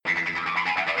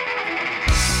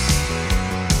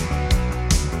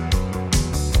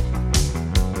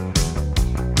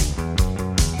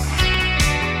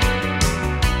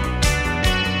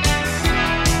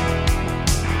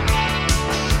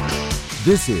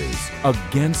This is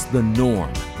Against the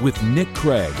Norm with Nick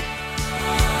Craig.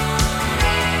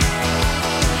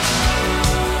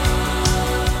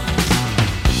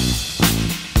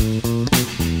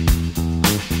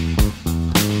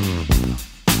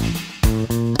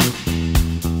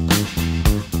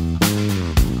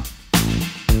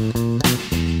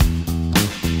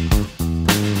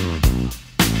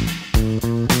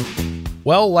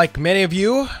 Well, like many of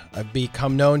you, I've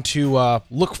become known to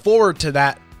look forward to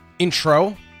that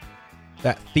intro,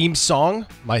 that theme song,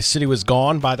 My City Was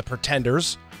Gone by the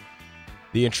Pretenders,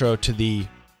 the intro to the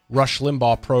Rush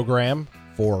Limbaugh program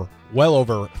for well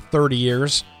over 30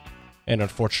 years. And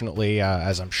unfortunately,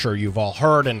 as I'm sure you've all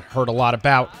heard and heard a lot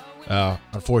about,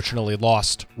 unfortunately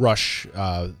lost Rush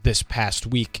this past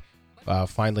week,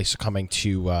 finally succumbing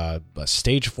to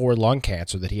stage 4 lung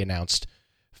cancer that he announced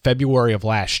February of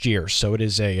last year. So it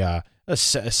is a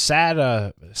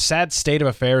sad state of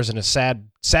affairs and a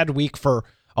sad week for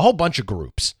a whole bunch of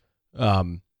groups.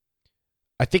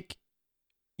 I think,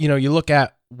 you look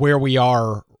at where we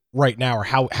are right now or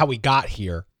how we got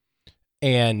here,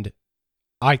 and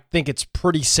I think it's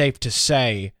pretty safe to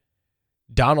say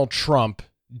Donald Trump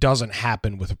doesn't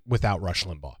happen without Rush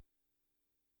Limbaugh.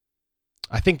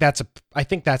 I think that's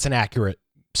an accurate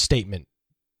statement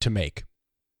to make.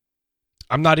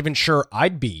 I'm not even sure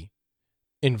I'd be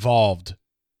involved.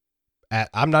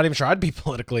 I'm not even sure I'd be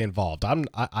politically involved.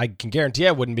 I can guarantee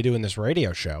I wouldn't be doing this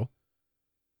radio show.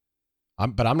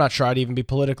 But I'm not sure I'd even be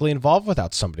politically involved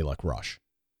without somebody like Rush,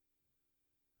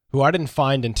 who I didn't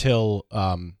find until,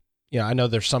 I know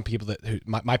there's some people who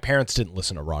my parents didn't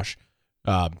listen to Rush,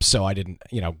 so I didn't,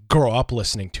 grow up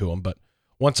listening to him. But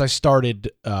once I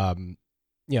started,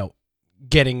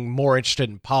 getting more interested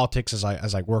in politics as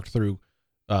I worked through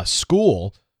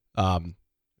school,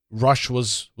 Rush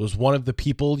was one of the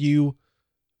people you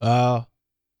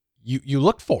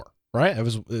looked for, right? It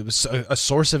was a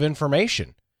source of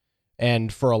information,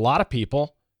 and for a lot of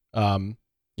people,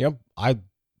 I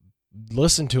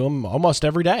listened to him almost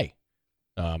every day.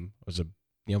 I was a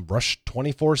Rush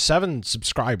 24/7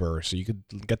 subscriber, so you could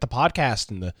get the podcast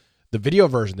and the video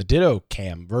version, the Ditto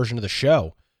Cam version of the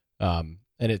show. And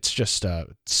it's just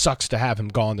it sucks to have him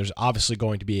gone. There's obviously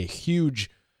going to be a huge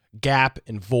gap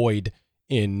and void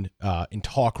in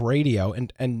talk radio,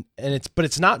 and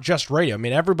it's not just radio. I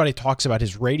mean, everybody talks about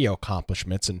his radio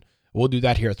accomplishments, and we'll do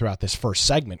that here throughout this first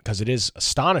segment because it is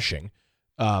astonishing.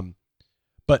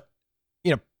 But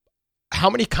how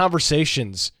many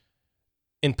conversations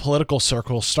in political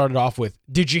circles started off with,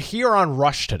 "Did you hear on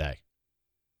Rush today?"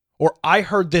 Or "I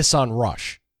heard this on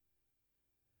Rush."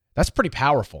 That's pretty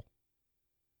powerful,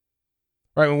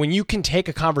 right? When you can take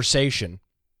a conversation.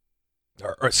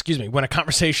 Or excuse me, when a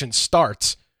conversation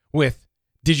starts with,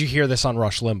 "Did you hear this on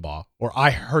Rush Limbaugh?" or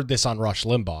 "I heard this on Rush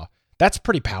Limbaugh," that's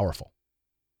pretty powerful.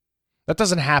 That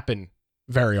doesn't happen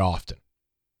very often.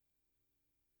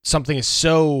 Something is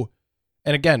so,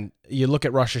 and again, you look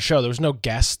at Rush's show, there was no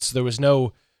guests, there was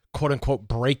no quote unquote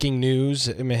breaking news.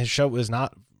 I mean, his show was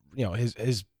not,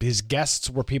 his guests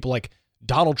were people like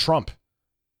Donald Trump.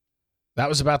 That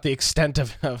was about the extent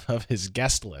of his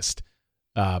guest list.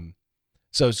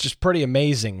 So it's just pretty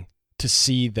amazing to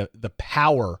see the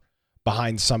power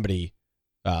behind somebody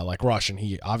like Rush, and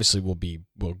he obviously will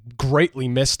greatly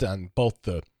missed on both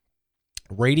the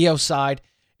radio side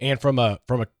and from a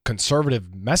conservative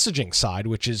messaging side,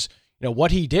 which is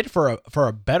what he did for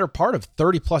a better part of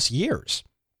 30 plus years.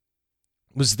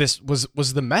 Was the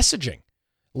messaging,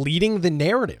 leading the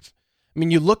narrative. I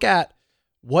mean, you look at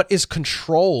what is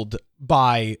controlled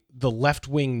by the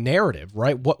left-wing narrative,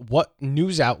 right? What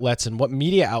news outlets and what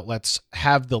media outlets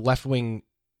have the left-wing,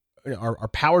 are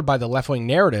powered by the left-wing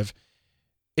narrative.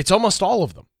 It's almost all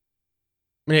of them.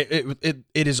 I mean,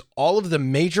 it is all of the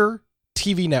major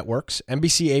TV networks,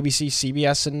 NBC, ABC,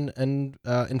 CBS,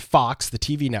 and Fox, the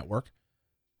TV network.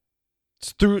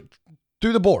 It's through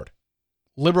the board.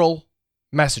 Liberal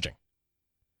messaging.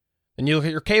 And you look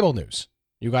at your cable news.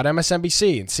 You got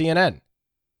MSNBC and CNN.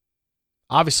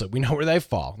 Obviously, we know where they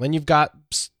fall. Then you've got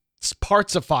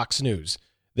parts of Fox News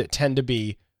that tend to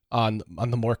be on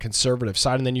the more conservative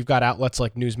side, and then you've got outlets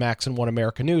like Newsmax and One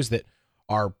America News that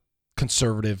are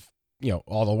conservative,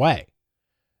 all the way.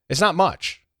 It's not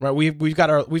much, right? We've got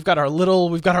our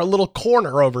little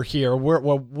corner over here where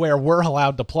we're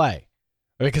allowed to play,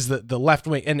 because the left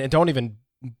wing, and don't even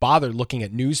bother looking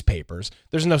at newspapers.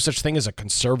 There's no such thing as a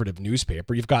conservative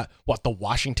newspaper. You've got the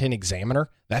Washington Examiner.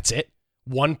 That's it.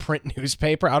 One print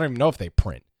newspaper. I don't even know if they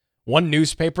print. One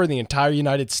newspaper in the entire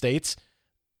United States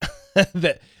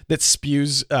that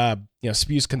spews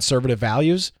conservative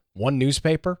values. One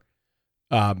newspaper.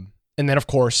 And then of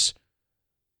course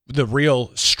the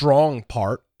real strong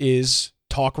part is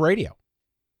talk radio,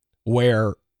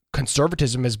 where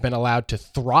conservatism has been allowed to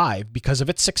thrive because of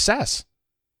its success.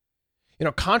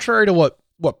 Contrary to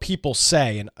what people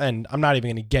say, and I'm not even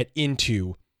going to get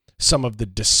into some of the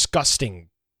disgusting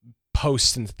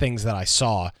posts and things that I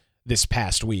saw this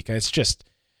past week. And it's just,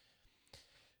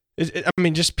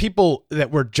 just people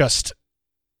that were just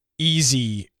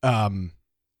easy.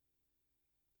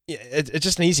 It's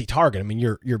just an easy target. I mean,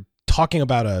 you're talking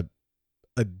about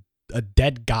a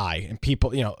dead guy, and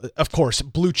people, of course,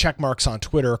 blue check marks on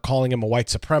Twitter calling him a white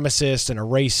supremacist and a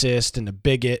racist and a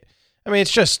bigot. I mean,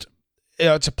 it's just,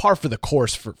 it's a par for the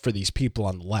course for these people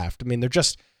on the left. I mean,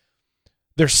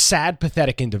 they're sad,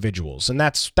 pathetic individuals. And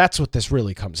that's what this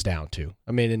really comes down to.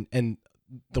 I mean, and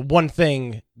the one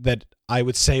thing that I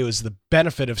would say was the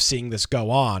benefit of seeing this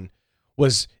go on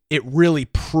was it really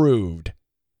proved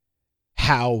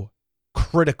how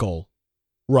critical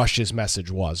Rush's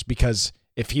message was, because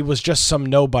if he was just some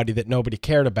nobody that nobody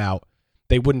cared about,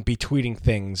 they wouldn't be tweeting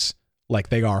things like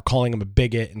they are, calling him a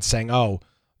bigot and saying, oh,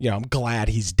 I'm glad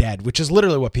he's dead, which is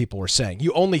literally what people were saying.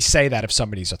 You only say that if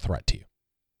somebody's a threat to you.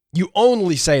 You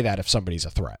only say that if somebody's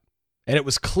a threat. And it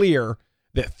was clear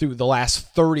that through the last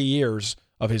 30 years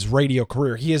of his radio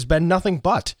career, he has been nothing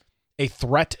but a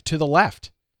threat to the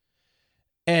left.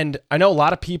 And I know a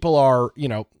lot of people are,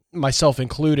 myself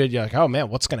included, like, oh man,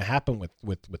 what's going to happen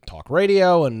with talk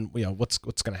radio, and what's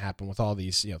going to happen with all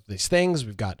these these things.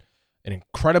 We've got an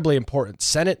incredibly important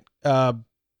Senate or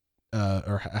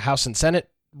House and Senate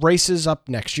races up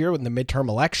next year with the midterm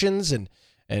elections, and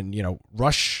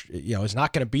Rush is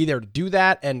not going to be there to do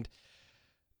that. And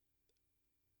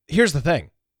here's the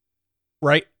thing,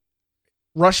 right?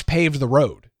 Rush paved the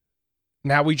road.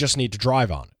 Now we just need to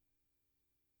drive on it.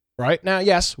 Right? Now,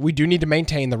 yes, we do need to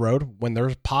maintain the road. When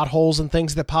there's potholes and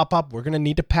things that pop up, we're going to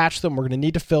need to patch them. We're going to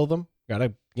need to fill them. Got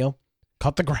to,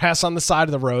 cut the grass on the side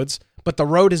of the roads. But the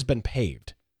road has been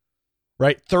paved,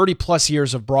 right? 30 plus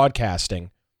years of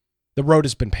broadcasting, the road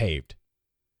has been paved.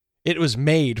 It was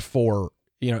made for,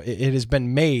 it has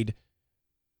been made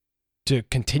to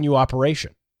continue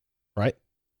operation, right?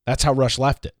 That's how Rush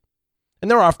left it. And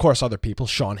there are, of course, other people,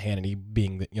 Sean Hannity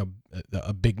being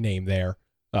a big name there.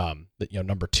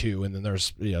 Number two, and then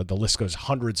there's the list goes,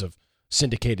 hundreds of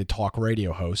syndicated talk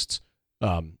radio hosts,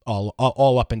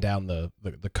 all up and down the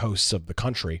coasts of the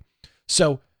country.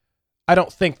 So I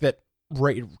don't think that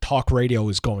talk radio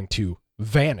is going to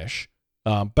vanish,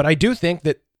 but I do think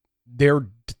that there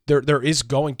is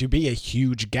going to be a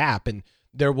huge gap, and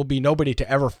there will be nobody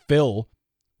to ever fill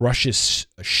Rush's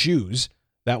shoes.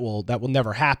 That will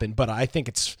never happen. But I think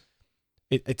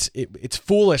it's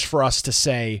foolish for us to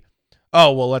say,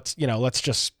 oh, well, let's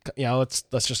just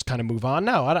kind of move on.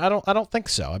 No, I don't think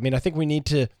so. I mean, I think we need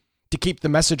to keep the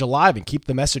message alive and keep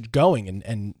the message going,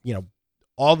 and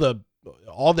all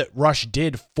that Rush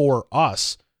did for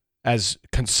us as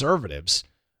conservatives,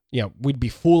 we'd be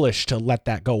foolish to let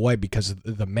that go away because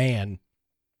the man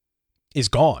is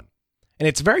gone. And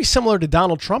it's very similar to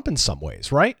Donald Trump in some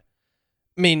ways, right?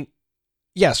 I mean,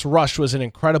 yes, Rush was an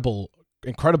incredible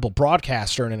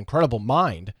broadcaster and an incredible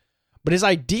mind, but his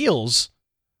ideals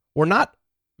were not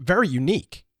very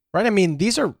unique, right? I mean,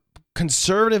 these are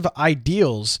conservative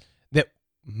ideals that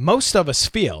most of us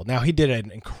feel. Now, he did an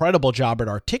incredible job at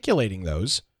articulating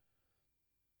those.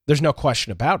 There's no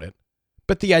question about it.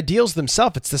 But the ideals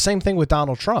themselves, it's the same thing with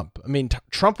Donald Trump. I mean,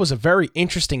 Trump was a very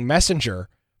interesting messenger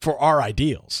for our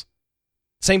ideals.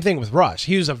 Same thing with Rush.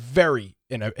 He was a very,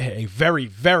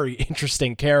 very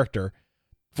interesting character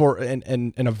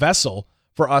and a vessel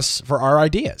for us, for our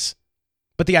ideas.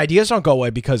 But the ideas don't go away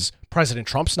because President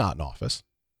Trump's not in office.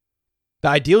 The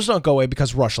ideals don't go away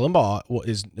because Rush Limbaugh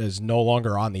is no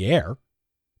longer on the air.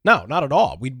 No, not at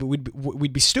all.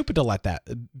 We'd be stupid to let that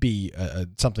be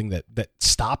something that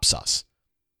stops us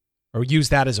or use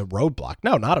that as a roadblock.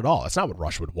 No, not at all. That's not what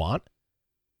Rush would want.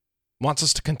 He wants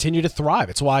us to continue to thrive.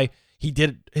 It's why he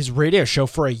did his radio show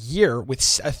for a year with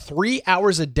 3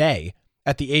 hours a day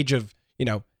at the age of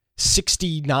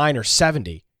 69 or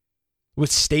 70. With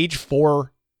stage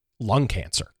 4 lung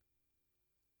cancer.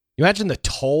 You imagine the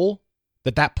toll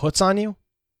that puts on you?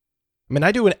 I mean,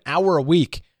 I do an hour a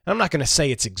week, and I'm not going to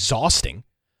say it's exhausting,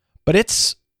 but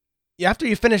it's, after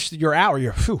you finish your hour,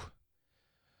 you're, whew,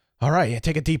 all right,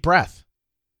 take a deep breath.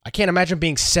 I can't imagine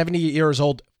being 70 years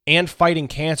old and fighting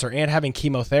cancer and having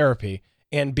chemotherapy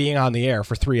and being on the air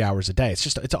for 3 hours a day.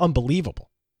 It's unbelievable.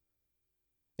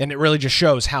 And it really just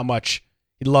shows how much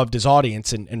he loved his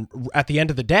audience, and at the end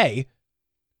of the day,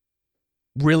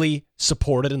 really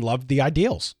supported and loved the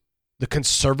ideals, the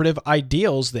conservative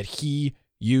ideals that he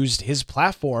used his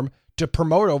platform to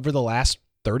promote over the last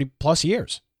 30 plus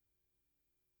years.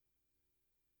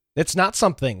 It's not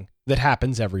something that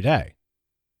happens every day.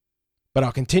 But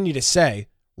I'll continue to say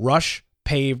Rush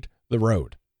paved the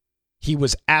road. He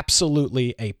was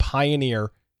absolutely a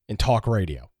pioneer in talk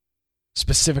radio,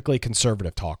 specifically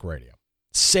conservative talk radio.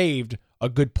 Saved a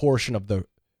good portion of the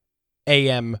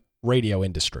AM radio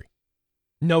industry.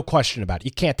 No question about it.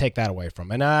 You can't take that away from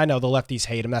him. And I know the lefties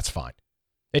hate him. That's fine.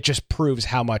 It just proves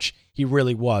how much he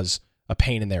really was a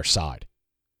pain in their side.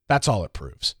 That's all it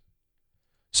proves.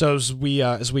 So as we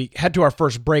head to our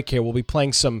first break here, we'll be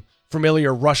playing some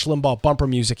familiar Rush Limbaugh bumper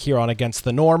music here on Against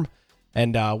the Norm.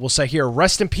 And we'll say here,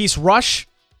 rest in peace, Rush.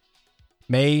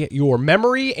 May your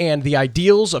memory and the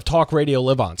ideals of talk radio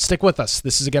live on. Stick with us.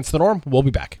 This is Against the Norm. We'll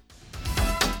be back.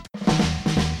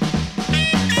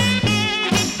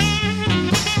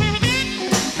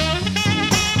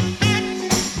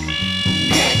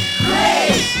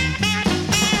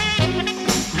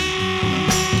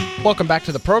 Welcome back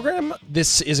to the program.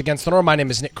 This is Against the Norm. My name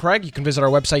is Nick Craig. You can visit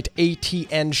our website,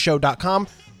 atnshow.com,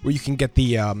 where you can get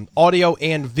the audio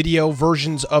and video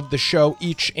versions of the show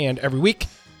each and every week.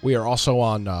 We are also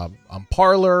on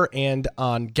Parler and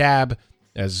on Gab,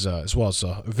 as well as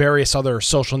various other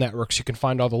social networks. You can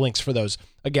find all the links for those,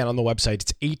 again, on the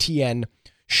website. It's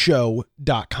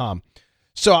atnshow.com.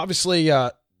 So obviously,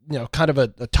 kind of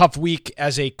a tough week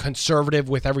as a conservative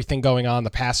with everything going on, the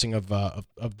passing of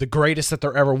the greatest that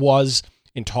there ever was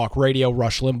in talk radio,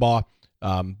 Rush Limbaugh.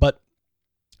 But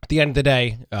at the end of the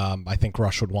day, I think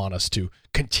Rush would want us to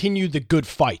continue the good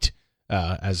fight,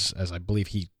 as I believe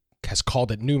he has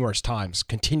called it numerous times,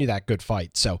 continue that good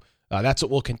fight. So that's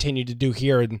what we'll continue to do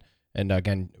here. And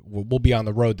again, we'll be on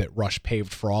the road that Rush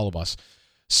paved for all of us.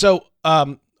 So,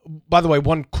 by the way,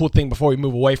 one cool thing before we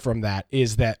move away from that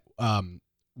is that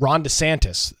Ron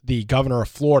DeSantis, the governor of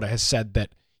Florida, has said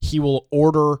that he will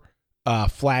order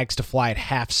flags to fly at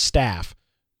half staff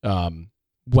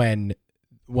when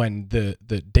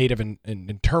the date of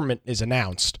interment is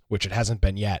announced, which it hasn't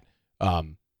been yet.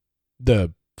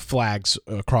 The flags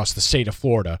across the state of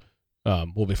Florida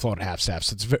will be flown at half staff.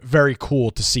 So it's very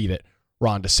cool to see that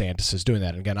Ron DeSantis is doing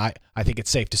that. And again, I think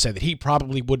it's safe to say that he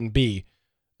probably wouldn't be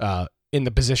in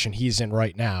the position he's in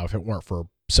right now if it weren't for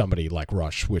somebody like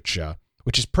Rush, which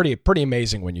is pretty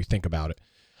amazing when you think about it.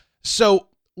 So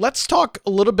let's talk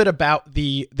a little bit about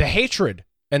the hatred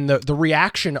and the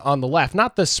reaction on the left,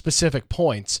 not the specific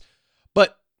points,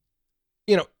 but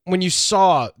when you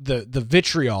saw the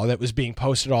vitriol that was being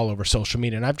posted all over social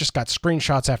media, and I've just got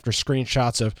screenshots after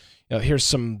screenshots of, here's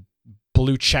some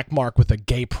blue check mark with a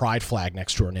gay pride flag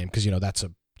next to her name, because that's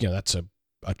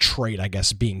a trait, I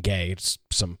guess, being gay. It's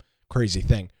some crazy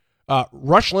thing.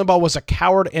 Rush Limbaugh was a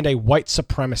coward and a white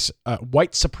supremacist.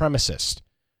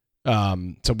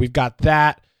 So we've got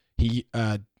that. He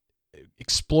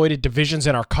exploited divisions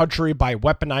in our country by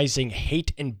weaponizing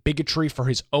hate and bigotry for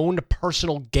his own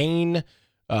personal gain.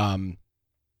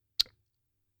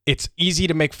 It's easy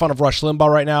to make fun of Rush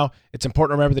Limbaugh right now. It's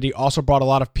important to remember that he also brought a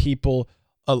lot of people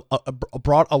a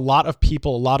lot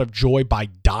of joy by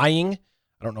dying.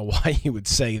 I don't know why he would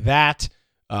say that.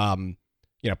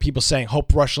 People saying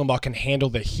hope Rush Limbaugh can handle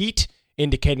the heat,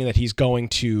 indicating that he's going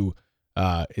to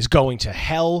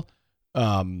hell.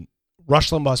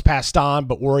 Rush Limbaugh has passed on,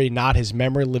 but worry not, his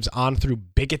memory lives on through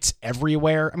bigots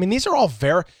everywhere. I mean, these are all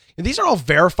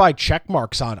verified check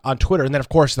marks on Twitter, and then of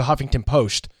course the Huffington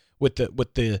Post with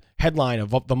the headline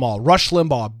of them all: Rush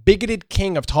Limbaugh, bigoted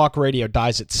king of talk radio,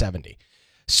 dies at 70.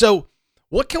 So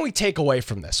what can we take away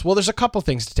from this? Well, there's a couple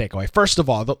things to take away. First of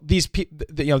all, these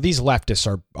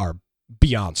leftists are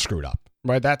beyond screwed up,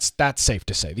 right? That's safe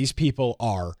to say. These people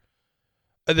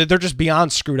they're just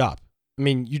beyond screwed up. I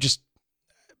mean, you just,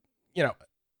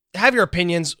 have your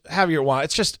opinions, have your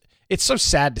want. It's so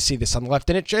sad to see this on the left,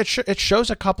 and it shows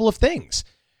a couple of things.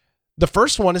 The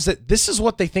first one is that this is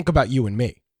what they think about you and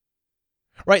me,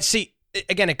 right? See,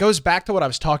 again, it goes back to what I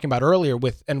was talking about earlier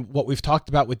and what we've talked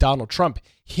about with Donald Trump,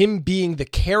 him being the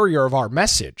carrier of our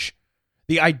message.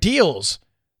 The ideals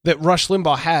that Rush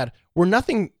Limbaugh had were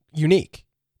nothing unique.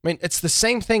 I mean, it's the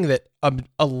same thing that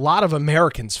a lot of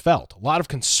Americans felt, a lot of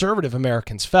conservative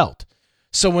Americans felt.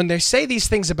 So when they say these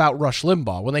things about Rush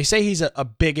Limbaugh, when they say he's a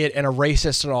bigot and a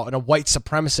racist and a white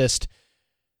supremacist,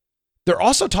 they're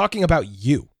also talking about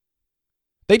you.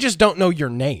 They just don't know your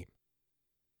name.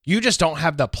 You just don't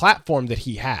have the platform that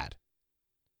he had.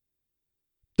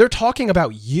 They're talking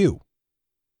about you.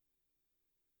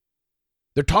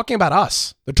 They're talking about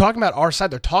us. They're talking about our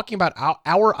side. They're talking about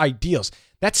our ideals.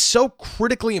 That's so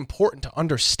critically important to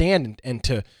understand and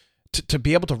to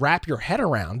be able to wrap your head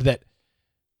around, that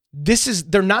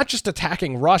they're not just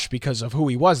attacking Rush because of who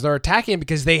he was. They're attacking him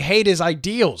because they hate his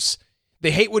ideals.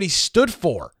 They hate what he stood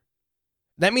for.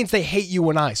 That means they hate you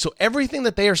and I. So everything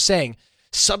that they are saying,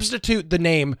 substitute the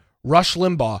name Rush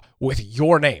Limbaugh with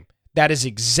your name. That is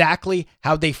exactly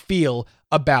how they feel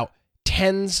about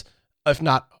tens, if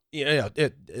not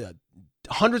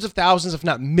hundreds of thousands, if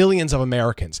not millions of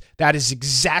Americans. That is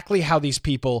exactly how these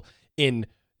people in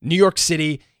New York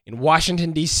City, in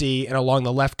Washington, D.C., and along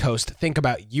the left coast think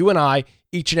about you and I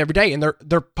each and every day. And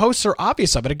their posts are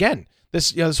obvious of it. Again,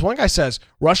 this one guy says,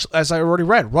 Rush, as I already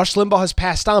read, Rush Limbaugh has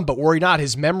passed on, but worry not,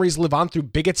 his memories live on through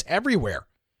bigots everywhere.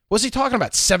 What's he talking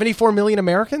about? 74 million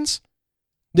Americans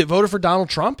that voted for Donald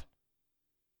Trump?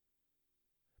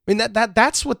 I mean,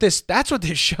 that's what this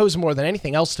shows more than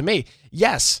anything else to me.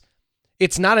 Yes,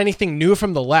 it's not anything new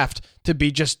from the left to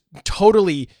be just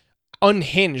totally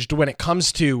unhinged when it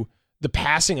comes to the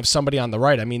passing of somebody on the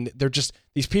right. I mean,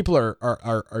 these people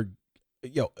are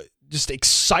just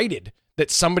excited that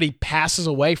somebody passes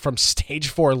away from stage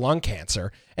 4 lung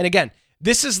cancer. And again,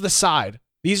 this is the side.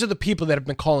 These are the people that have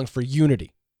been calling for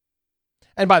unity.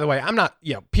 And by the way, I'm not,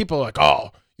 people are like,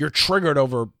 oh, you're triggered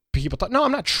over people. No,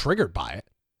 I'm not triggered by it.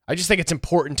 I just think it's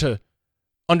important to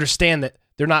understand that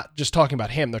they're not just talking about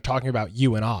him. They're talking about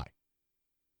you and I.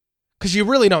 Because you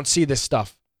really don't see this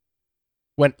stuff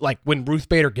when Ruth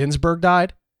Bader Ginsburg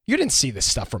died. You didn't see this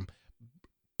stuff from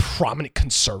prominent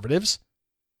conservatives.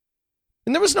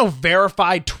 And there was no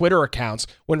verified Twitter accounts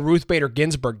when Ruth Bader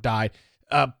Ginsburg died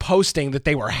posting that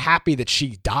they were happy that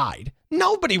she died.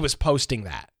 Nobody was posting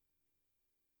that.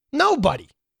 Nobody.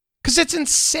 Because it's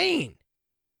insane.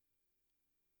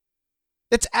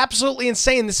 It's absolutely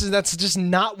insane. That's just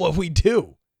not what we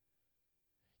do.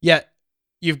 Yet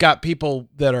you've got people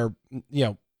that are,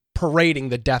 parading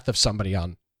the death of somebody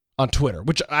on Twitter,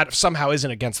 which somehow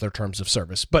isn't against their terms of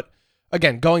service. But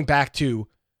again, going back to,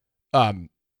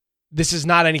 this is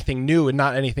not anything new and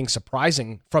not anything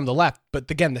surprising from the left, but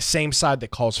again, the same side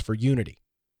that calls for unity.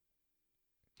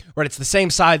 Right? It's the same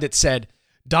side that said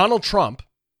Donald Trump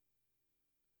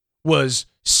was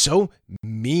so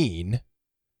mean,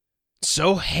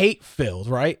 so hate-filled,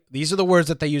 right? These are the words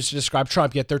that they use to describe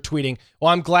Trump, yet they're tweeting,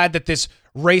 well, I'm glad that this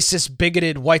racist,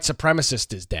 bigoted white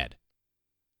supremacist is dead.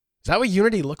 Is that what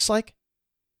unity looks like?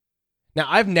 Now,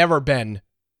 I've never been,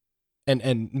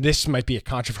 and this might be a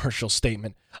controversial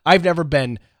statement, I've never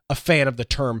been a fan of the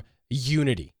term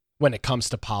unity when it comes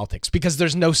to politics, because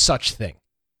there's no such thing.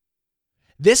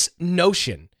 This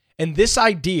notion and this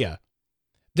idea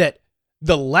that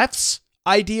the left's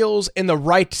ideals and the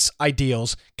right's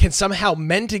ideals can somehow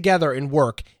mend together and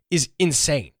work is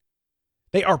insane.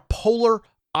 They are polar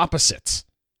opposites.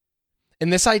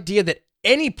 And this idea that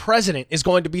any president is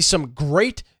going to be some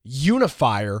great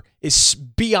unifier is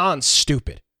beyond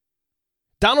stupid.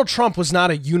 Donald Trump was not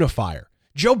a unifier.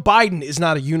 Joe Biden is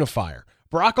not a unifier.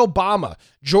 Barack Obama,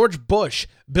 George Bush,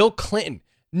 Bill Clinton,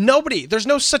 nobody. There's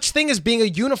no such thing as being a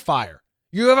unifier.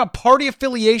 You have a party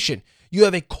affiliation. You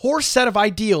have a core set of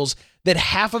ideals that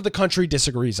half of the country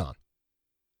disagrees on.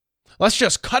 Let's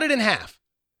just cut it in half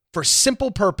for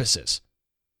simple purposes.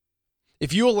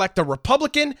 If you elect a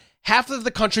Republican, half of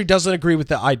the country doesn't agree with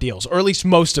the ideals, or at least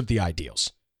most of the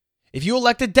ideals. If you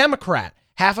elect a Democrat,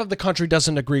 half of the country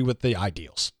doesn't agree with the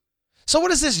ideals. So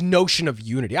what is this notion of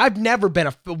unity? I've never been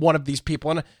one of these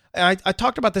people. And I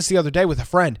talked about this the other day with a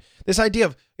friend. This idea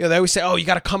of, they always say, oh, you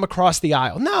got to come across the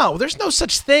aisle. No, there's no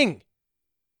such thing.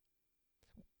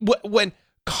 When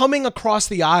coming across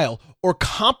the aisle or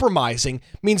compromising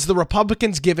means the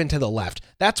Republicans give in to the left.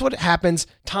 That's what happens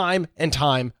time and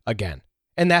time again.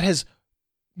 And that is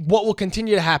what will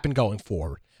continue to happen going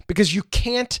forward, because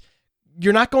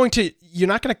you're not going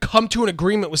to come to an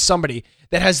agreement with somebody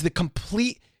that has the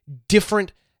complete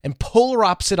different and polar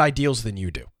opposite ideals than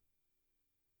you do.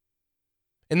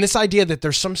 And this idea that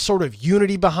there's some sort of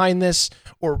unity behind this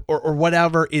or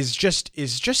whatever is just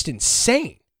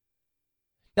insane.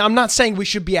 Now, I'm not saying we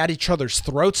should be at each other's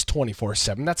throats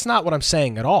 24/7. That's not what I'm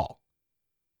saying at all.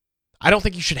 I don't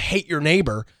think you should hate your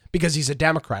neighbor because he's a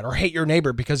Democrat or hate your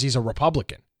neighbor because he's a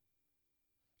Republican.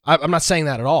 I'm not saying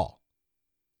that at all.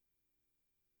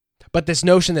 But this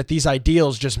notion that these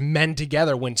ideals just mend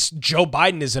together when Joe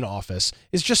Biden is in office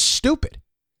is just stupid.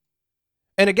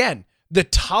 And again, the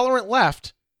tolerant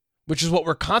left, which is what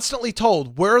we're constantly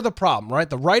told, we're the problem, right?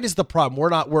 The right is the problem.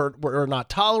 We're not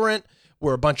tolerant.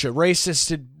 We're a bunch of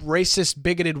racist,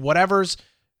 bigoted whatevers.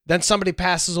 Then somebody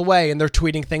passes away and they're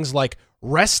tweeting things like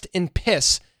rest in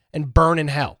piss and burn in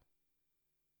hell.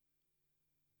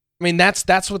 I mean, that's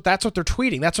what they're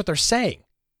tweeting. That's what they're saying.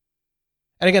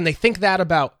 And again, they think that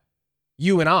about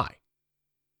you and I.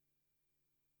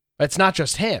 It's not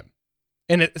just him.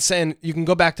 And you can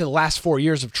go back to the last 4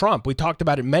 years of Trump. We talked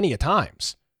about it many a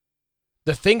times.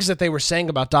 The things that they were saying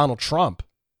about Donald Trump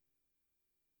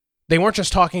They weren't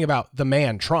just talking about the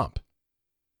man Trump.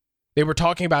 They were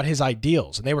talking about his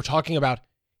ideals, and they were talking about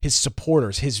his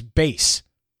supporters, his base.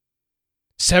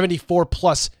 74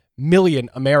 plus million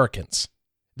Americans.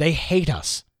 They hate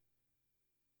us.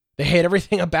 They hate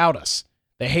everything about us.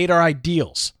 They hate our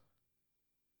ideals.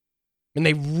 And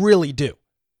they really do.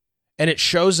 And it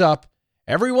shows up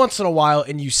every once in a while,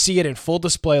 and you see it in full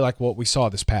display like what we saw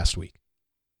this past week.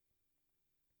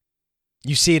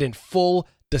 You see it in full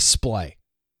display.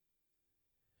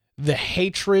 The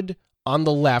hatred on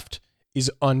the left is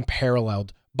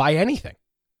unparalleled by anything.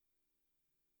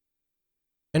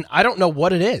 And I don't know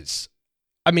what it is.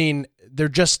 I mean,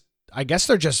 I guess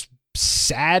they're just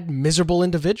sad, miserable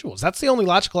individuals. That's the only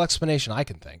logical explanation I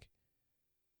can think.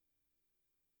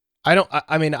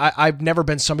 I've never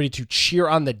been somebody to cheer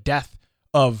on the death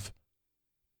of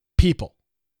people,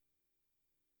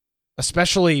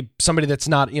 especially somebody that's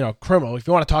not, criminal. If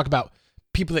you want to talk about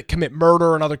people that commit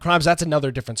murder and other crimes, that's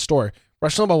another different story.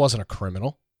 Rush Limbaugh wasn't a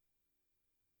criminal.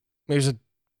 He was the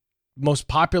most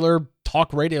popular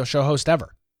talk radio show host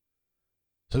ever.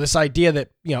 So this idea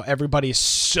that, everybody is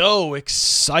so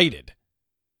excited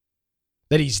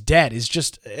that he's dead is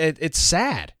just, it's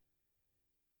sad.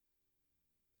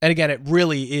 And again, it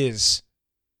really is,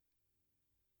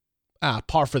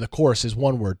 par for the course is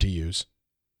one word to use.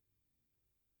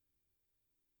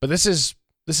 But this is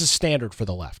standard for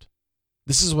the left.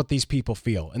 This is what these people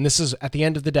feel. And this is, at the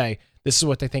end of the day, this is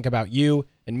what they think about you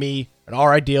and me and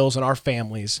our ideals and our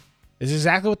families. This is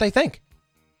exactly what they think.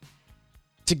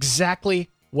 It's exactly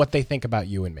what they think about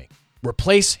you and me.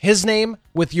 Replace his name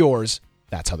with yours.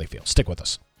 That's how they feel. Stick with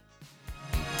us.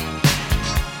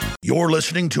 You're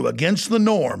listening to Against the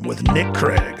Norm with Nick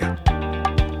Craig.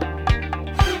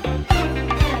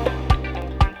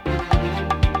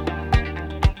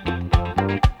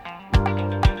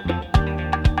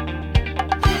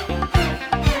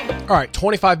 All right,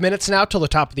 25 minutes now till the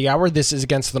top of the hour. This is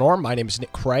Against the Norm. My name is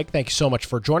Nick Craig. Thank you so much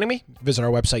for joining me. Visit our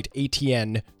website,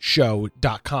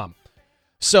 atnshow.com.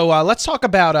 So let's talk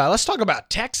about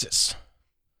Texas.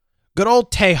 Good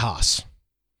old Tejas.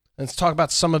 Let's talk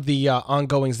about some of the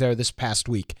ongoings there this past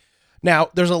week. Now,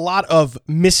 there's a lot of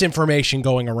misinformation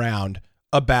going around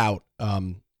about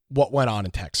what went on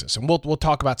in Texas, and we'll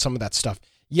talk about some of that stuff.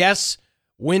 Yes,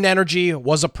 wind energy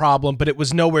was a problem, but it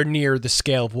was nowhere near the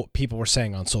scale of what people were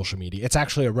saying on social media. It's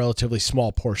actually a relatively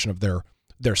small portion of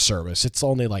their service. It's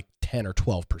only like 10 or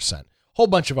 12%. Whole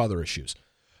bunch of other issues.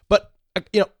 But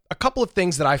a couple of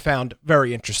things that I found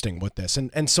very interesting with this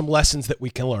and some lessons that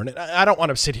we can learn. And I don't want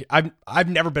to sit here. I've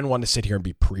never been one to sit here and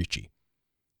be preachy.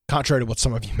 Contrary to what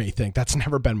some of you may think, that's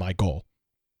never been my goal.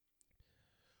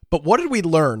 But what did we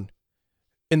learn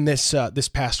in this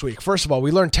past week? First of all,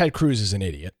 we learned Ted Cruz is an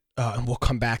idiot. And we'll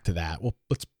come back to that. We'll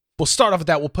start off with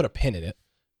that. We'll put a pin in it.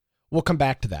 We'll come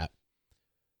back to that.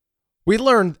 We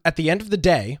learned at the end of the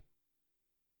day,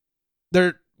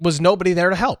 there was nobody there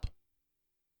to help.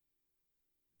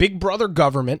 Big brother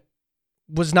government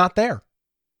was not there.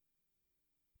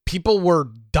 People were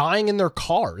dying in their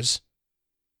cars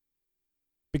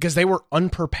because they were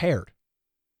unprepared.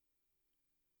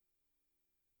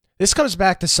 This comes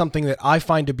back to something that I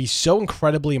find to be so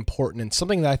incredibly important and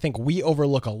something that I think we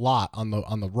overlook a lot on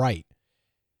the right,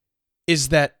 is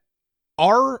that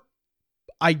our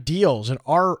ideals and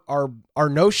our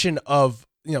notion of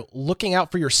looking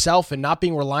out for yourself and not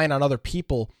being reliant on other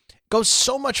people goes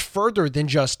so much further than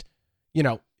just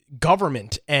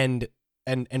government and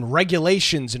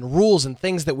regulations and rules and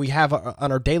things that we have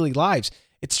on our daily lives.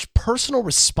 It's personal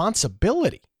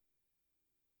responsibility.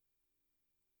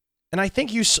 And I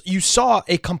think you saw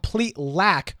a complete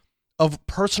lack of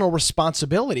personal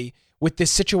responsibility with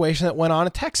this situation that went on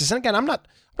in Texas. And again, I'm not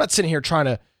sitting here trying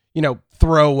to,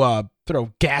 throw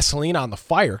gasoline on the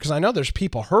fire, because I know there's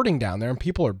people hurting down there and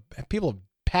people have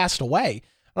passed away.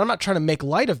 And I'm not trying to make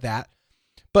light of that.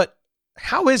 But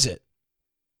how is it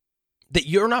that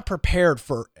you're not prepared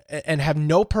for and have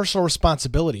no personal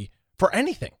responsibility for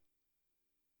anything?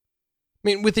 I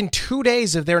mean, within 2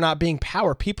 days of there not being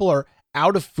power, people are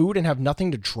out of food and have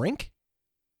nothing to drink?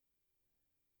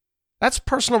 That's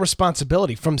personal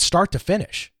responsibility from start to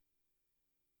finish.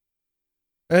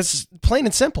 It's plain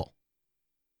and simple.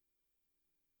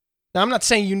 Now, I'm not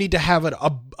saying you need to have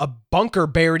a bunker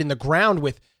buried in the ground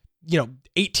with,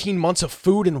 18 months of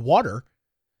food and water,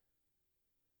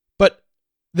 but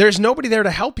there's nobody there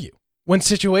to help you when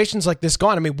situations like this go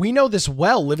on. I mean, we know this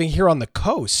well living here on the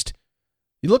coast.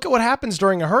 You look at what happens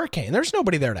during a hurricane. There's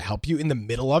nobody there to help you in the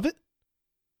middle of it.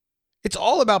 It's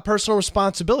all about personal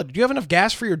responsibility. Do you have enough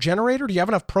gas for your generator? Do you have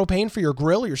enough propane for your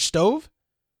grill or your stove?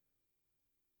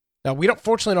 Now,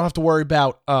 fortunately don't have to worry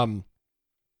about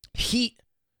heat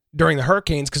during the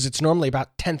hurricanes because it's normally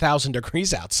about 10,000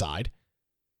 degrees outside.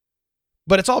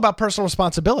 But it's all about personal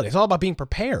responsibility. It's all about being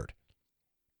prepared.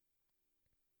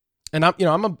 And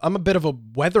I'm a bit of a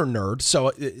weather nerd,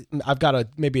 so I've got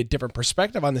maybe a different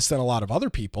perspective on this than a lot of other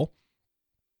people.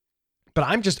 But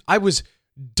I was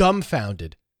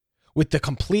dumbfounded with the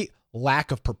complete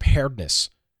lack of preparedness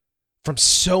from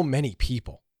so many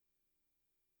people.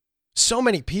 So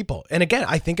many people. And again,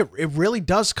 I think it really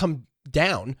does come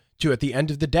down to, at the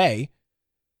end of the day,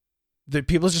 that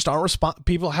people just aren't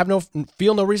people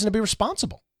feel no reason to be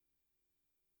responsible.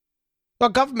 Well,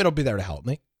 government will be there to help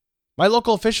me. My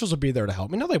local officials will be there to help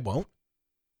me. No, they won't.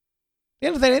 At the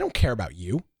end of the day, they don't care about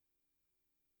you. You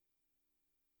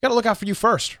got to look out for you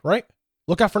first, right?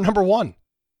 Look out for number one.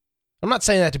 I'm not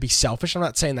saying that to be selfish. I'm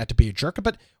not saying that to be a jerk,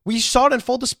 but we saw it in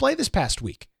full display this past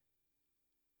week.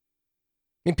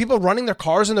 I mean, people running their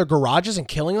cars in their garages and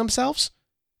killing themselves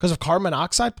because of carbon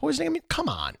monoxide poisoning. I mean, come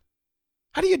on.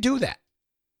 How do you do that?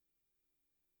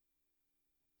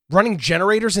 Running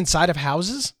generators inside of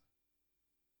houses?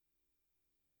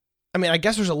 I mean, I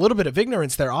guess there's a little bit of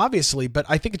ignorance there, obviously, but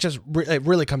I think it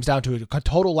really comes down to a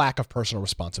total lack of personal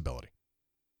responsibility.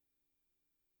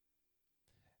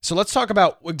 So let's talk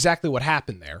about exactly what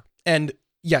happened there. And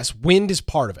yes, wind is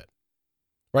part of it,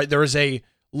 right? There is a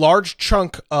large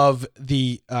chunk of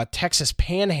the Texas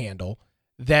Panhandle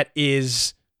that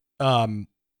is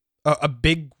a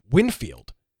big wind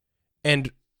field.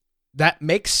 And that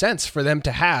makes sense for them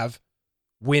to have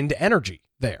wind energy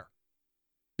there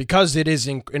because it is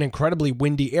an incredibly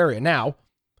windy area. Now,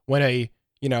 when a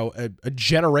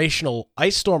generational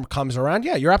ice storm comes around,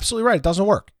 yeah, you're absolutely right. It doesn't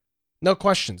work. No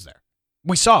questions there.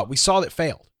 We saw it. We saw that it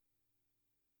failed.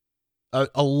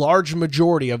 A large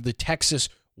majority of the Texas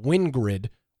wind grid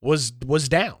was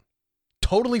down.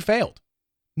 Totally failed.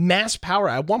 Mass power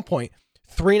at one point,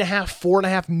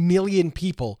 4.5 million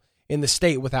people in the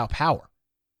state without power.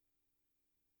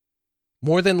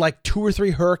 More than like 2 or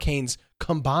 3 hurricanes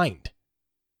combined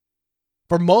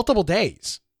for multiple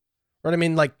days. Right? I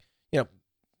mean, like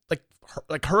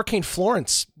Hurricane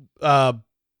Florence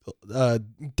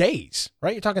days,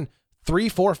 right? You're talking 3,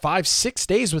 4, 5, 6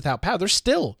 days without power. There's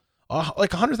still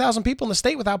like 100,000 people in the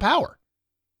state without power.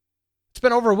 It's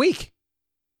been over a week.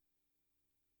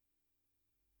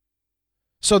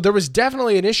 So there was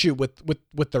definitely an issue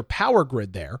with their power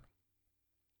grid there.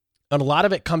 And a lot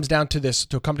of it comes down to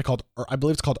a company called, I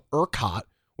believe it's called ERCOT,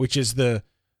 which is the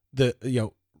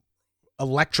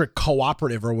electric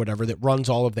cooperative or whatever that runs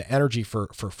all of the energy for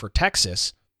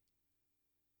Texas.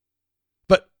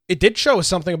 But it did show us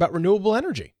something about renewable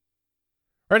energy.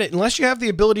 Right? Unless you have the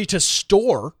ability to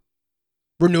store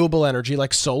renewable energy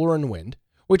like solar and wind,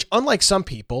 which unlike some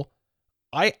people,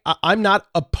 I'm not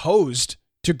opposed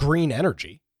to green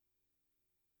energy.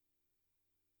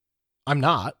 I'm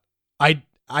not.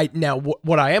 Now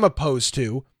what I am opposed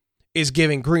to is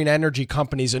giving green energy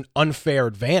companies an unfair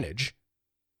advantage.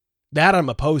 That I'm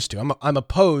opposed to. I'm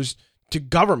opposed to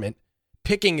government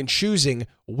picking and choosing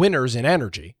winners in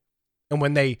energy. And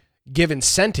when they give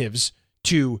incentives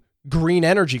to green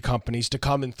energy companies to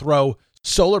come and throw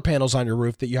solar panels on your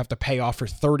roof that you have to pay off for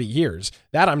 30 years,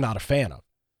 that I'm not a fan of.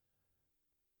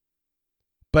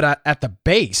 But at the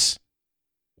base,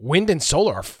 wind and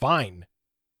solar are fine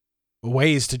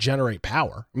ways to generate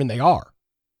power. I mean, they are.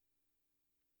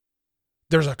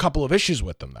 There's a couple of issues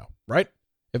with them, though, right?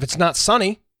 If it's not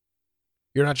sunny,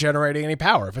 you're not generating any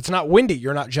power. If it's not windy,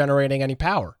 you're not generating any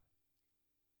power.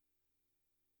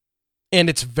 And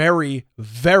it's very,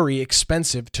 very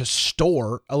expensive to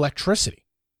store electricity.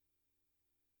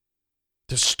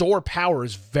 To store power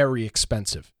is very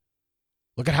expensive.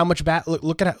 Look at how much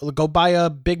go buy a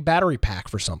big battery pack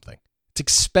for something. It's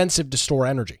expensive to store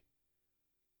energy.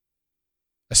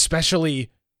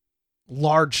 Especially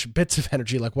large bits of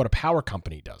energy like what a power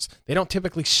company does. They don't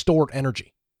typically store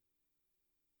energy.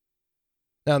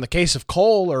 Now, in the case of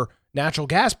coal or natural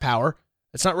gas power,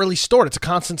 it's not really stored. It's a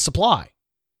constant supply,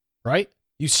 right?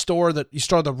 You store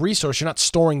the resource. You're not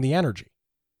storing the energy.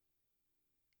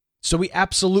 So we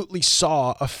absolutely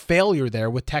saw a failure there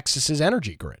with Texas's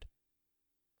energy grid.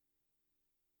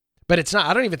 But it's not.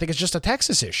 I don't even think it's just a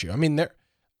Texas issue. I mean,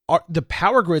 the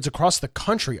power grids across the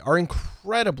country are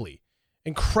incredibly,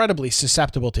 incredibly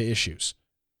susceptible to issues.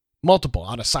 Multiple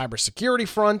on a cybersecurity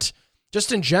front,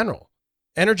 just in general.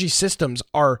 Energy systems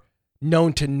are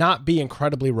known to not be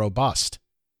incredibly robust.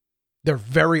 They're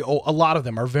very old. A lot of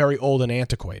them are very old and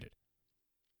antiquated.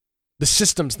 The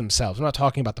systems themselves. I'm not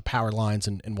talking about the power lines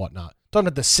and whatnot. I'm talking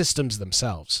about the systems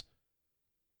themselves.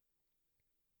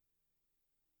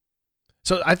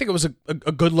 So I think it was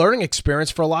a good learning experience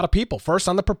for a lot of people. First,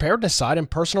 on the preparedness side and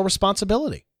personal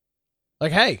responsibility.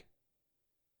 Like, hey,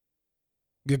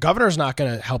 the governor's not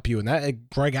going to help you in that.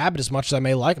 Greg Abbott, as much as I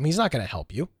may like him, he's not going to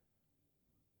help you.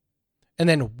 And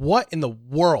then what in the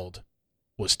world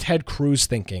was Ted Cruz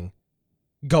thinking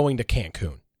going to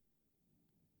Cancun?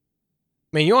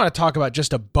 I mean, you want to talk about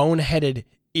just a boneheaded,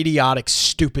 idiotic,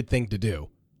 stupid thing to do.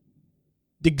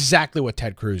 Exactly what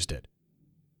Ted Cruz did.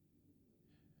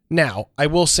 Now, I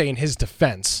will say in his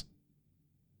defense,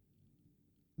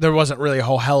 there wasn't really a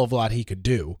whole hell of a lot he could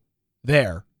do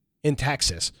there in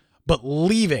Texas, but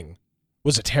leaving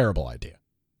was a terrible idea.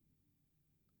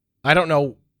 I don't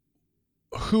know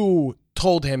who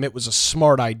told him it was a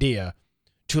smart idea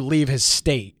to leave his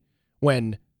state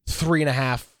when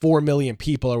 3.5, 4 million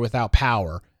people are without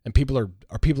power and people are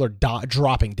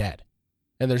dropping dead,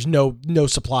 and there's no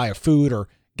supply of food or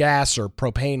gas or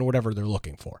propane or whatever they're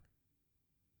looking for.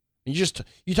 You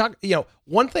talk,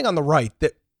 one thing on the right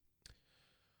that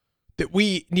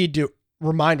we need to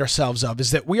remind ourselves of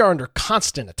is that we are under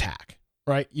constant attack,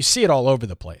 right? You see it all over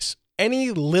the place.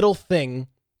 Any little thing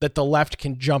that the left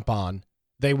can jump on,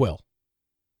 they will.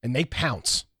 And they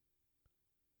pounce.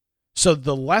 So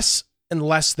the less and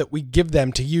less that we give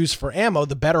them to use for ammo,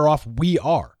 the better off we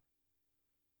are.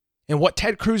 And what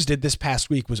Ted Cruz did this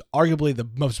past week was arguably the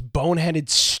most boneheaded,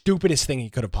 stupidest thing he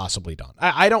could have possibly done.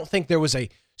 I don't think there was a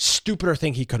stupider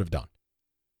thing he could have done.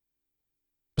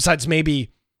 Besides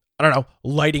maybe, I don't know,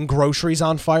 lighting groceries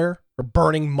on fire or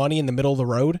burning money in the middle of the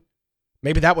road.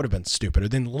 Maybe that would have been stupider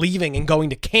than leaving and going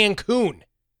to Cancun.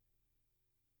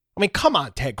 I mean, come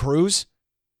on, Ted Cruz.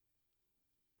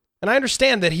 And I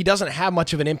understand that he doesn't have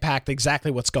much of an impact exactly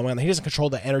what's going on. He doesn't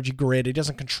control the energy grid. He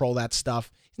doesn't control that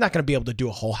stuff. He's not going to be able to do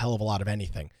a whole hell of a lot of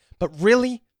anything. But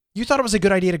really? You thought it was a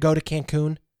good idea to go to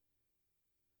Cancun?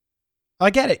 I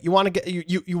get it. You want to get,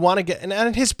 you want to get,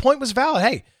 and his point was valid.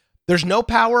 Hey, there's no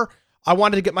power. I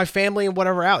wanted to get my family and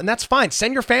whatever out. And that's fine.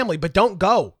 Send your family, but don't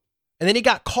go. And then he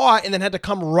got caught and then had to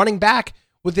come running back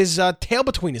with his tail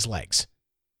between his legs.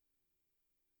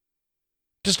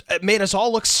 Just it made us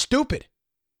all look stupid.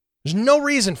 There's no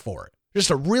reason for it.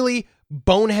 Just a really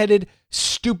boneheaded,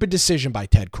 stupid decision by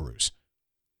Ted Cruz.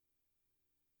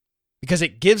 Because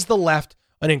it gives the left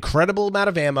an incredible amount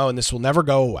of ammo, and this will never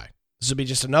go away. This will be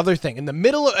just another thing. In the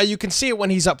middle of, you can see it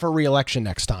when he's up for re-election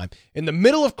next time. In the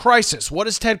middle of crisis, what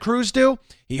does Ted Cruz do?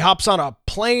 He hops on a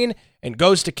plane and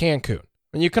goes to Cancun.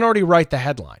 And you can already write the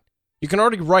headline. You can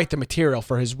already write the material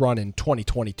for his run in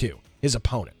 2022, his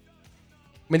opponent.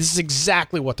 I mean, this is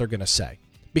exactly what they're going to say.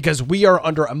 Because we are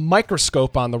under a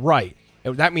microscope on the right.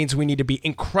 And that means we need to be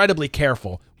incredibly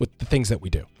careful with the things that we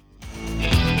do.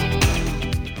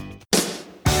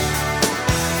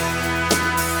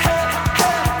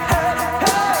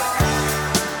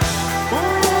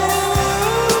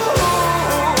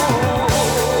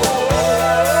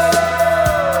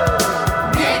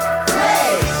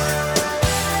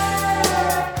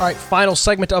 All right, final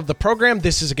segment of the program.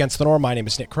 This is Against the Norm. My name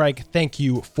is Nick Craig. Thank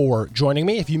you for joining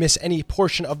me. If you miss any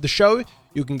portion of the show,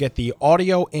 you can get the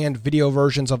audio and video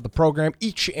versions of the program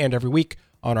each and every week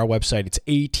on our website. It's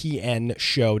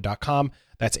atnshow.com.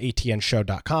 That's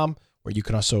atnshow.com, where you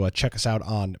can also check us out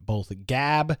on both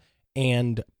Gab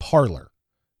and Parler.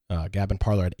 Gab and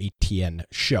Parler at ATN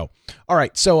Show. All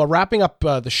right, so wrapping up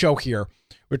the show here,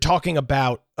 we're talking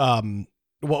about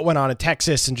what went on in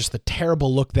Texas and just the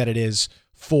terrible look that it is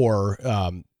for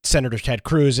Senator Ted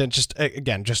Cruz, and just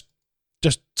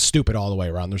stupid all the way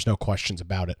around. There's no questions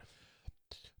about it.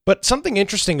 But something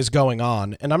interesting is going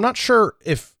on, and I'm not sure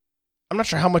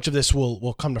how much of this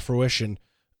will come to fruition.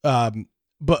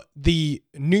 But the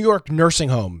New York nursing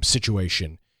home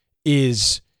situation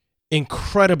is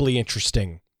incredibly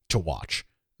interesting to watch.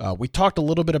 We talked a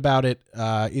little bit about it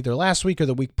either last week or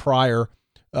the week prior.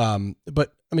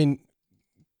 But I mean,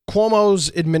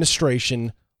 Cuomo's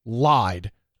administration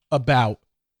lied about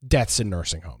deaths in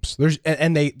nursing homes.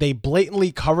 They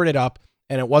blatantly covered it up,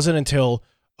 and it wasn't until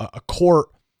a court,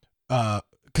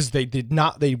 because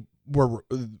they were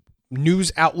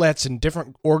news outlets and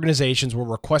different organizations were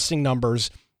requesting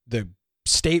numbers. The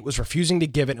state was refusing to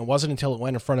give it, and it wasn't until it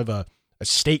went in front of a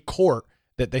state court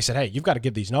that they said, hey, you've got to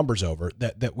give these numbers over,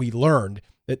 that we learned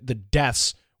that the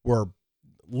deaths were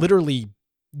literally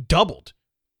doubled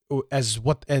as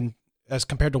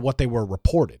compared to what they were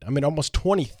reported. I mean, almost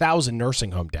 20,000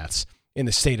 nursing home deaths in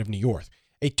the state of New York.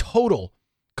 A total,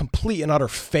 complete and utter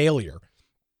failure.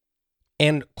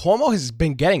 And Cuomo has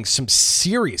been getting some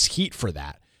serious heat for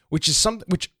that, which is something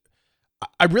which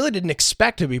I really didn't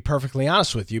expect, to be perfectly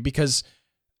honest with you, because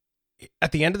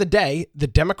at the end of the day, the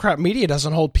Democrat media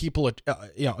doesn't hold people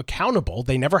accountable.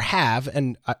 They never have,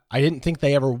 and I didn't think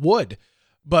they ever would.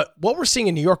 But what we're seeing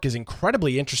in New York is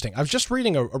incredibly interesting. I was just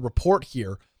reading a report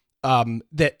here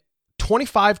that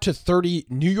 25 to 30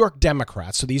 New York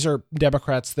Democrats, so these are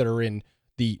Democrats that are in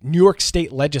the New York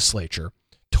State legislature,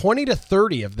 20 to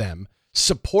 30 of them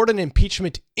support an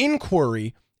impeachment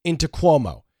inquiry into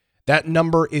Cuomo. That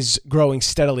number is growing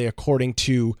steadily, according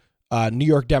to New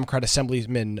York Democrat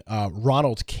Assemblyman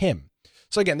Ronald Kim.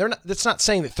 So again, that's not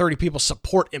saying that 30 people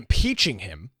support impeaching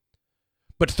him,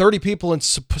 but 30 people in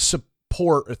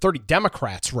support, or 30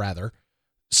 Democrats rather,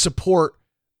 support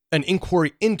an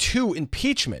inquiry into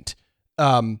impeachment.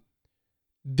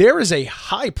 There is a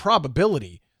high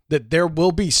probability that there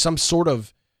will be some sort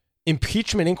of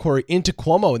impeachment inquiry into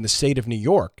Cuomo in the state of New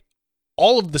York.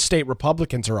 All of the state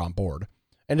Republicans are on board.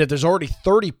 And if there's already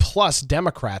 30 plus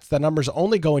Democrats, that number is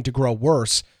only going to grow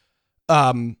worse.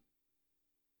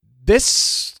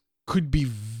 This could be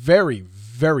very,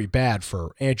 very bad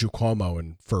for Andrew Cuomo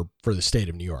and for the state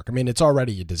of New York. I mean, it's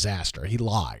already a disaster. He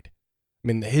lied. I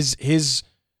mean, his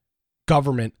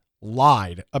government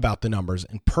lied about the numbers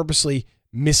and purposely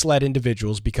misled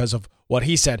individuals because of what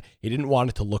he said. He didn't want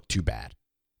it to look too bad,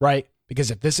 right?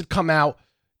 Because if this had come out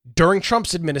during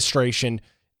Trump's administration,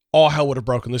 all hell would have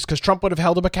broken loose because Trump would have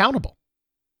held him accountable.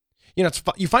 You know,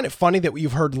 you find it funny that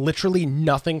you've heard literally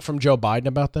nothing from Joe Biden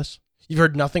about this. You've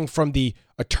heard nothing from the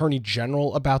Attorney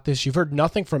General about this. You've heard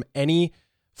nothing from any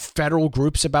federal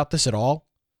groups about this at all.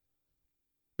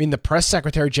 I mean, the press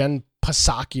secretary, Jen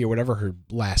Psaki, or whatever her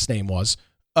last name was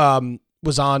on an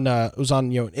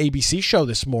ABC show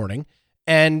this morning,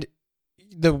 and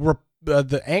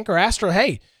the anchor asked her,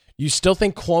 "Hey, you still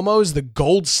think Cuomo is the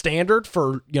gold standard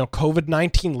for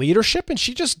COVID-19 leadership?" And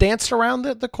she just danced around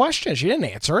the question. She didn't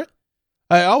answer it.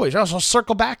 I'll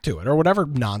circle back to it, or whatever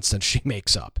nonsense she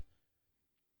makes up.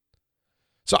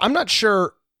 So I'm not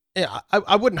sure.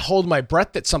 I wouldn't hold my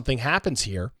breath that something happens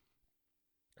here,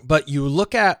 but you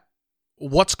look at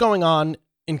what's going on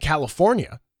in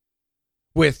California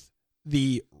with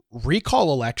the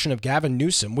recall election of Gavin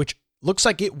Newsom, which looks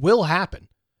like it will happen.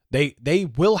 They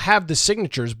will have the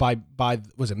signatures by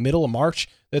was it middle of March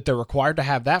that they're required to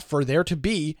have that for there to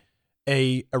be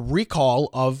a recall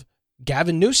of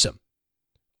Gavin Newsom,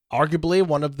 arguably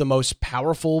one of the most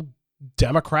powerful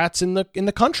Democrats in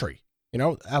the country.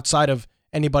 Outside of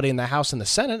anybody in the House and the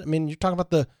Senate. I mean, you're talking about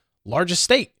the largest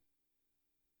state,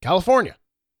 California.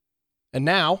 And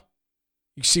now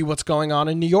you see what's going on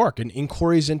in New York and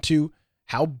inquiries into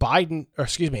how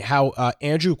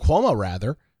Andrew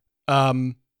Cuomo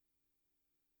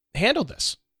handled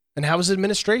this and how his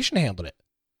administration handled it.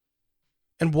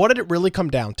 And what did it really come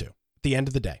down to at the end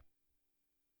of the day?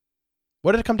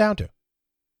 What did it come down to?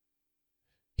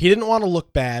 He didn't want to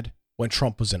look bad when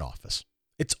Trump was in office.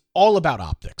 It's all about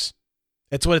optics.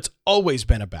 It's what it's always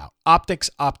been about. Optics,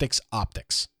 optics,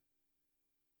 optics.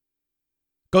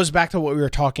 Goes back to what we were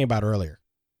talking about earlier.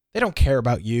 They don't care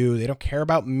about you. They don't care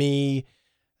about me.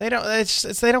 They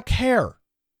don't care.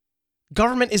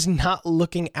 Government is not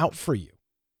looking out for you.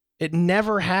 It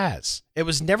never has. It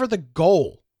was never the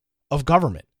goal of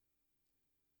government.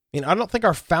 I mean, I don't think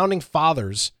our founding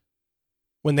fathers,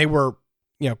 when they were,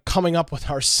 coming up with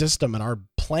our system and our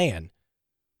plan,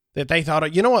 that they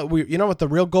thought, you know what the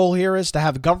real goal here is? To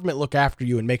have the government look after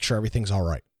you and make sure everything's all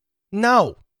right.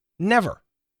 No, never.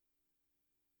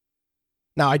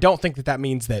 Now, I don't think that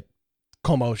means that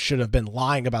Cuomo should have been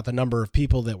lying about the number of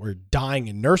people that were dying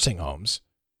in nursing homes.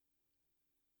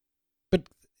 But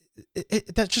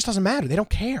that just doesn't matter. They don't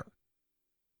care.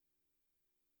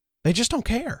 They just don't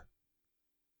care.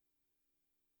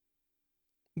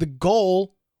 The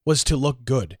goal was to look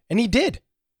good, and he did.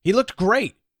 He looked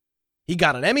great. He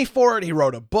got an Emmy for it. He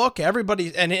wrote a book.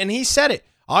 Everybody, and he said it.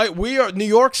 New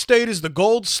York State is the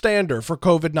gold standard for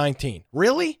COVID-19.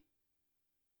 Really?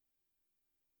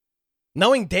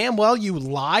 Knowing damn well you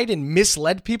lied and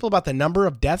misled people about the number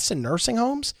of deaths in nursing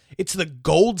homes? It's the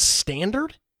gold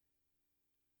standard?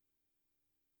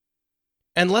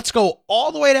 And let's go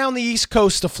all the way down the East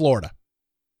Coast to Florida.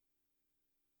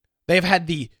 They've had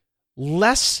the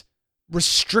less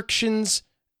restrictions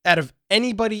out of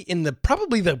anybody in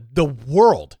probably the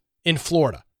world in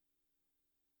Florida.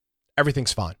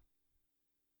 Everything's fine.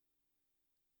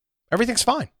 Everything's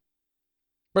fine.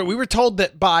 Right? We were told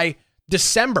that by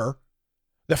December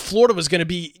that Florida was going to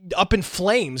be up in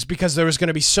flames because there was going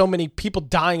to be so many people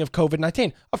dying of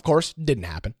COVID-19. Of course, didn't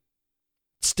happen.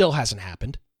 Still hasn't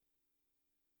happened.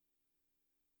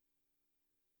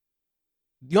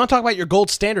 You want to talk about your gold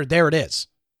standard? There it is.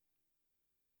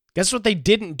 Guess what they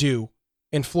didn't do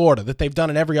in Florida that they've done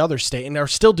in every other state and are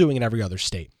still doing in every other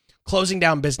state? Closing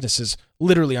down businesses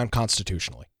literally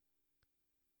unconstitutionally.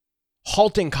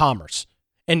 Halting commerce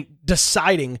and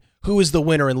deciding who is the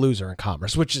winner and loser in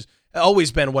commerce, which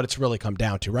always been what it's really come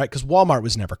down to, right? Because Walmart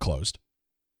was never closed.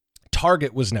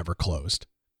 Target was never closed.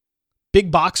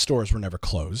 Big box stores were never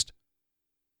closed.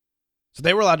 So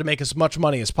they were allowed to make as much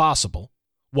money as possible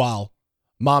while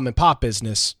mom and pop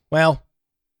business, well,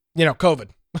 COVID.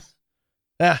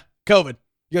 COVID.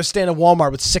 You go stand in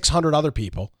Walmart with 600 other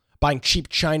people buying cheap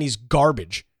Chinese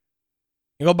garbage.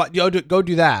 You go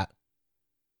do that.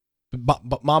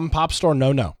 But mom and pop store,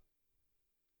 no.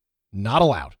 Not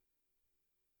allowed.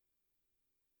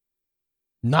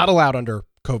 Not allowed under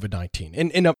COVID-19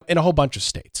 in a whole bunch of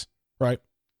states, right?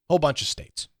 Whole bunch of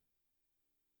states.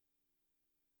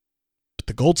 But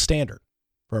the gold standard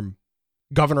from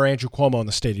Governor Andrew Cuomo in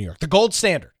the state of New York, the gold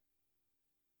standard,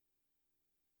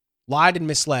 lied and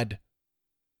misled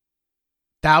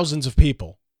thousands of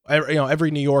people,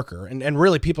 every New Yorker, and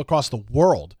really people across the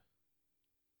world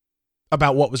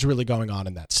about what was really going on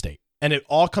in that state. And it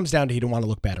all comes down to he didn't want to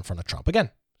look bad in front of Trump.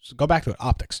 Again, so go back to it,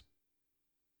 optics.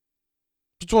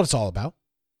 That's what it's all about.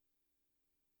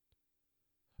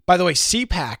 By the way,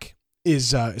 CPAC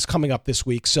is coming up this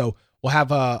week, so we'll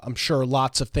have, I'm sure,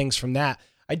 lots of things from that.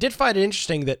 I did find it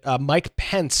interesting that Mike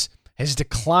Pence has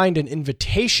declined an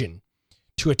invitation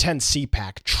to attend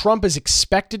CPAC. Trump is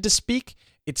expected to speak.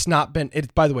 It's not been.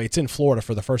 By the way, it's in Florida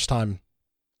for the first time,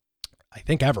 I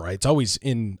think, ever. It's always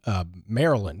in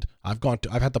Maryland. I've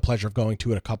had the pleasure of going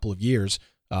to it a couple of years.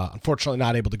 Unfortunately,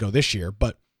 not able to go this year,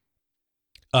 but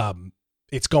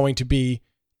it's going to be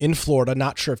in Florida.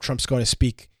 Not sure if Trump's going to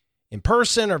speak in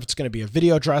person or if it's going to be a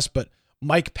video address, but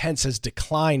Mike Pence has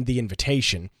declined the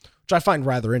invitation, which I find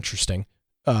rather interesting.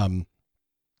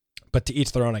 But to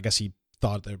each their own. I guess he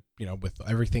thought that, with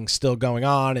everything still going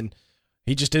on, and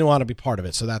he just didn't want to be part of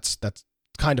it. So that's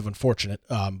kind of unfortunate.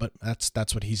 But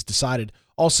that's what he's decided.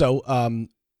 Also,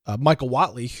 Michael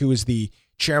Whatley, who is the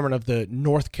chairman of the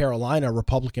North Carolina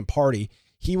Republican Party,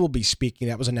 he will be speaking.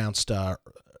 That was announced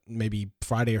maybe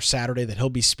Friday or Saturday that he'll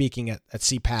be speaking at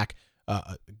CPAC.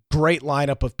 A great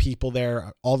lineup of people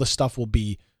there. All the stuff will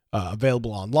be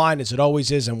available online, as it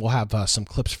always is, and we'll have some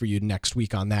clips for you next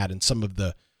week on that and some of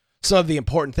the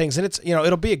important things. And it's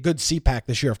it'll be a good CPAC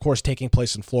this year, of course, taking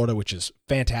place in Florida, which is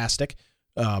fantastic.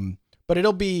 But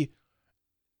it'll be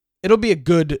a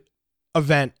good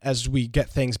event as we get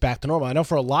things back to normal. I know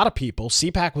for a lot of people,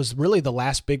 CPAC was really the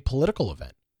last big political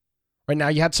event. Right now,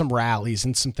 you had some rallies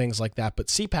and some things like that, but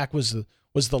CPAC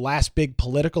was the last big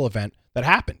political event that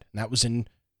happened, and that was in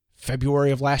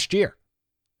February of last year.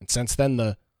 And since then,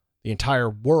 the entire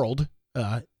world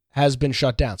has been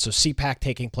shut down. So CPAC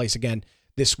taking place again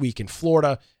this week in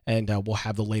Florida, and we'll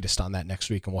have the latest on that next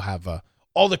week, and we'll have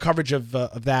all the coverage of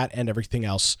that and everything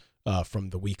else from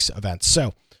the week's events.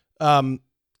 So,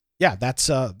 that's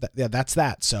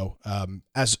that. So,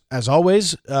 as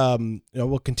always,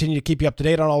 we'll continue to keep you up to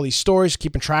date on all these stories,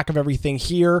 keeping track of everything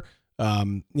here.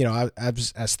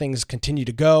 As things continue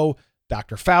to go,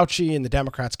 Dr. Fauci and the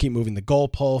Democrats keep moving the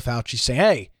goalpost. Fauci saying,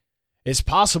 hey, it's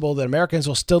possible that Americans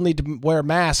will still need to wear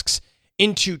masks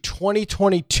into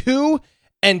 2022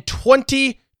 and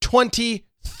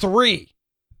 2023.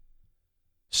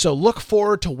 So look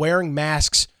forward to wearing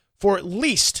masks for at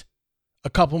least a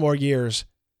couple more years,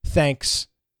 thanks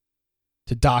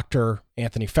to Dr.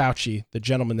 Anthony Fauci, the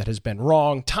gentleman that has been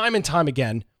wrong time and time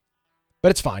again. But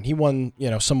it's fine. He won,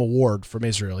 some award from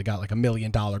Israel. He got like $1 million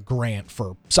grant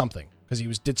for something because he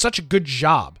did such a good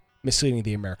job misleading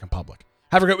the American public.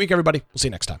 Have a great week, everybody. We'll see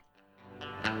you next time.